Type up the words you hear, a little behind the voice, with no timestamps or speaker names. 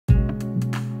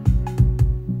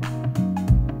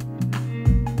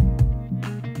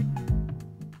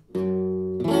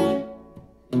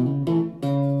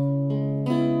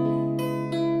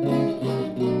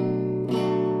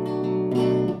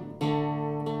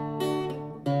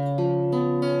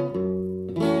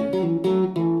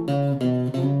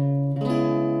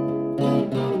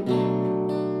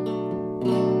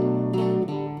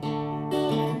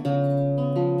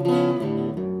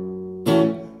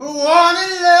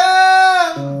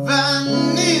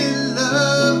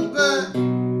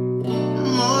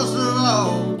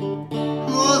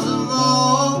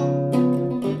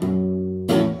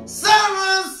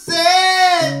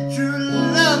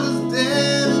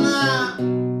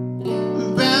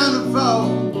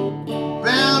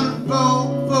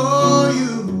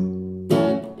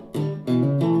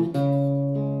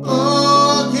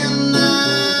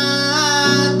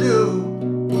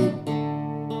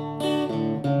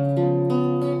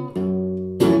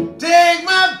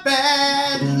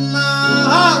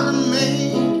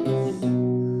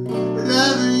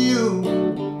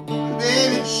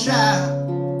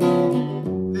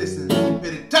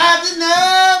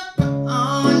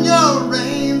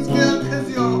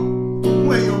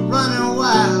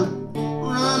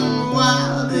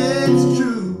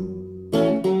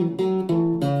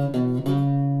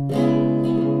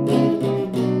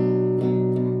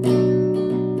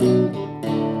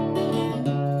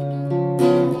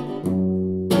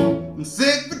I'm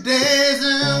sick for days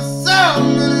in so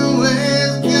many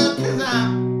ways, girl, 'cause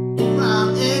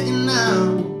I'm aching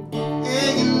now.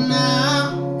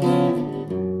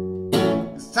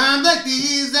 It's times like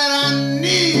these that I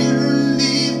need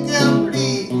relief, girl,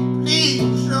 please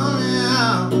show me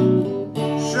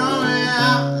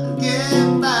how to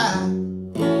get by.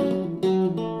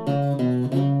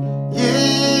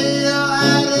 Yeah, you're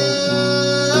out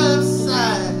of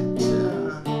sight.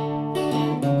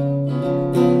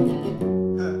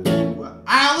 Well, I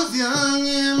was young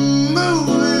and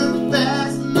moving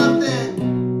fast, nothing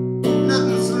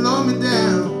slow me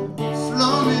down.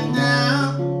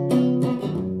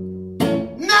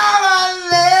 Now I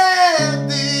let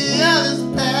the others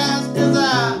pass, 'cause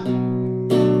I've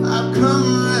come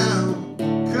around,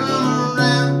 'cause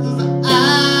I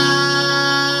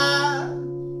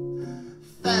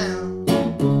found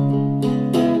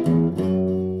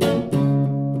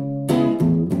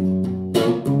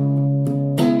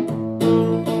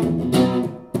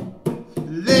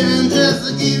living just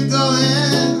to keep going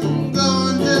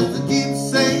just to keep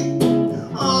safe,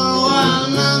 all the while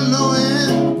not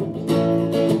knowing.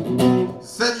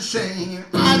 Such a shame,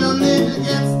 I don't need to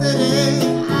get steady.